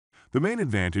The main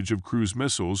advantage of cruise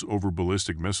missiles over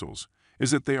ballistic missiles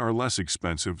is that they are less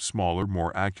expensive, smaller,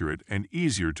 more accurate, and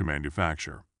easier to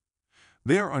manufacture.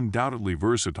 They are undoubtedly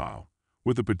versatile,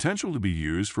 with the potential to be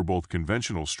used for both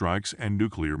conventional strikes and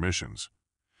nuclear missions.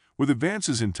 With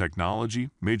advances in technology,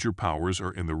 major powers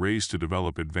are in the race to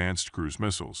develop advanced cruise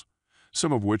missiles,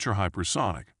 some of which are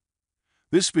hypersonic.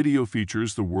 This video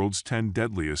features the world's 10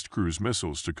 deadliest cruise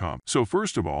missiles to come. So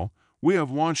first of all, we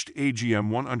have launched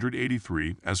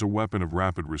AGM-183 as a weapon of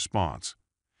rapid response.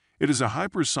 It is a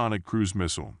hypersonic cruise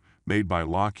missile made by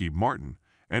Lockheed Martin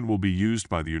and will be used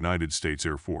by the United States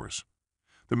Air Force.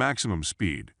 The maximum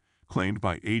speed, claimed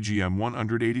by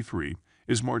AGM-183,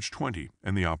 is Mach 20,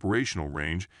 and the operational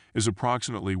range is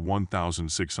approximately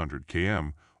 1,600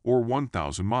 km or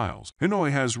 1,000 miles.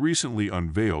 Hanoi has recently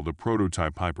unveiled a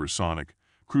prototype hypersonic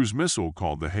cruise missile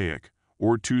called the HAEK,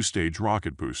 or two-stage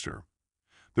rocket booster.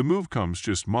 The move comes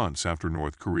just months after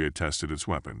North Korea tested its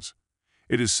weapons.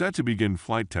 It is set to begin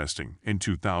flight testing in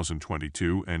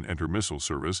 2022 and enter missile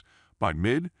service by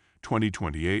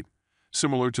mid-2028,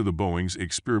 similar to the Boeing's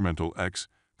experimental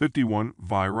X-51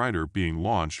 V Rider being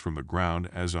launched from the ground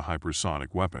as a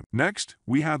hypersonic weapon. Next,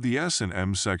 we have the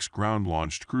JASSM-XR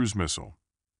ground-launched cruise missile.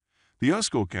 The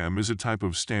JASSM is a type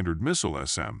of standard missile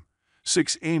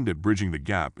SM-6 aimed at bridging the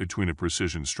gap between a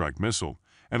precision strike missile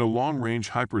and a long-range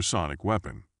hypersonic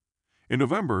weapon. In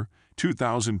November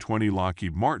 2020,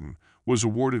 Lockheed Martin was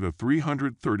awarded a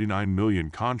 $339 million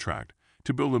contract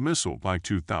to build a missile by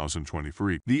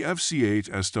 2023. The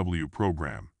FC-8SW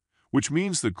program, which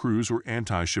means the cruise or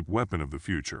anti-ship weapon of the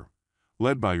future,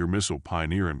 led by your missile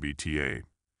pioneer MBTA.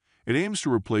 It aims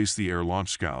to replace the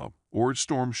air-launched Scallop or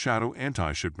Storm Shadow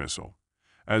anti-ship missile,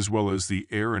 as well as the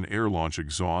air and air-launch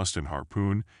Exhaust and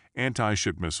Harpoon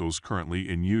anti-ship missiles currently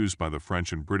in use by the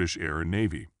French and British Air and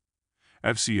Navy.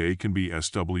 FCA can be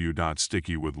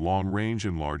SW.sticky with long range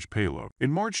and large payload.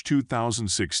 In March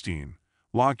 2016,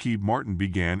 Lockheed Martin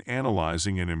began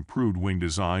analyzing an improved wing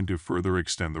design to further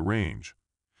extend the range.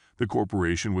 The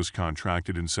corporation was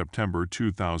contracted in September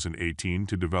 2018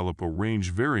 to develop a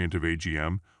range variant of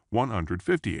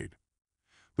AGM-158.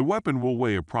 The weapon will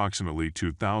weigh approximately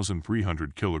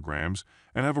 2,300 kilograms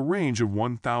and have a range of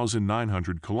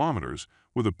 1,900 kilometers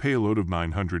with a payload of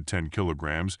 910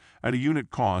 kilograms at a unit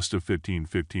cost of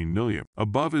 $15 million.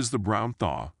 Above is the Brown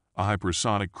Thaw, a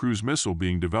hypersonic cruise missile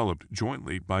being developed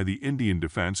jointly by the Indian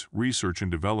Defence Research and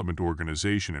Development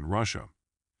Organization and Russia.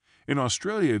 In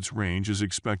Australia, its range is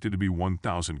expected to be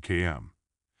 1,000 km.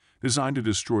 Designed to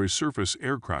destroy surface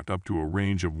aircraft up to a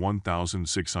range of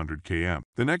 1,600 km.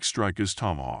 The next strike is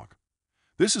Tomahawk.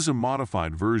 This is a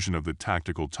modified version of the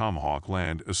tactical Tomahawk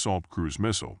land assault cruise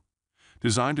missile,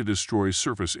 designed to destroy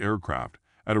surface aircraft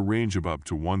at a range of up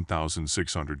to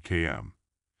 1,600 km.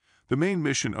 The main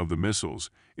mission of the missiles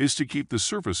is to keep the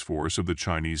surface force of the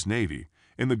Chinese Navy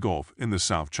in the Gulf in the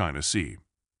South China Sea.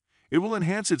 It will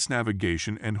enhance its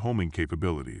navigation and homing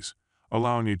capabilities,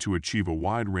 allowing it to achieve a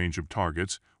wide range of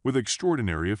targets with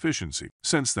extraordinary efficiency.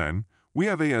 Since then, we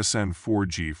have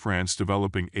ASN-4G France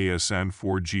developing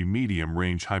ASN-4G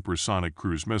medium-range hypersonic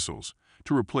cruise missiles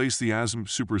to replace the JASSM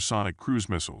supersonic cruise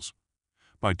missiles.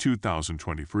 By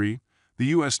 2023, the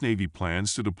U.S. Navy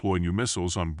plans to deploy new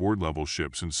missiles on board-level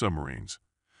ships and submarines.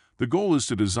 The goal is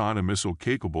to design a missile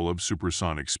capable of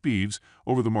supersonic speeds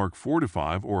over the Mach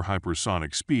 4-5 or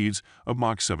hypersonic speeds of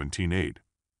Mach 17-8.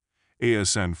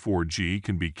 ASN-4G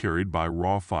can be carried by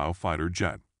raw-file fighter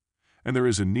jet, and there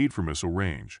is a need for missile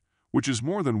range, which is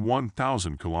more than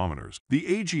 1,000 kilometers. The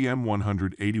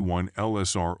AGM-181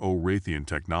 LSRO Raytheon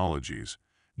Technologies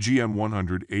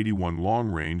GM-181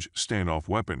 long-range standoff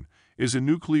weapon is a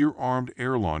nuclear-armed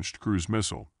air-launched cruise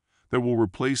missile that will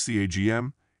replace the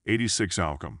AGM-86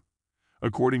 Alcom.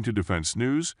 According to Defense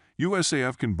News,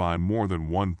 USAF can buy more than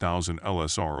 1,000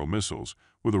 LSRO missiles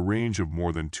with a range of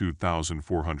more than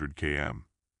 2,400 km.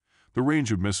 The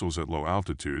range of missiles at low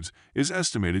altitudes is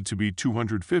estimated to be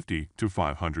 250 to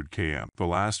 500 km. The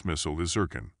last missile is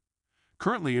Zircon,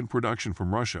 currently in production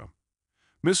from Russia.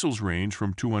 Missiles range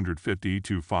from 250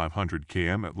 to 500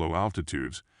 km at low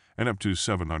altitudes and up to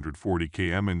 740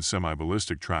 km in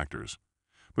semi-ballistic tractors,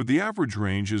 but the average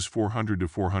range is 400 to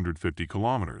 450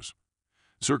 kilometers.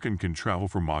 Zircon can travel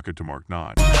from Mach to Mach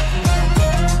 9.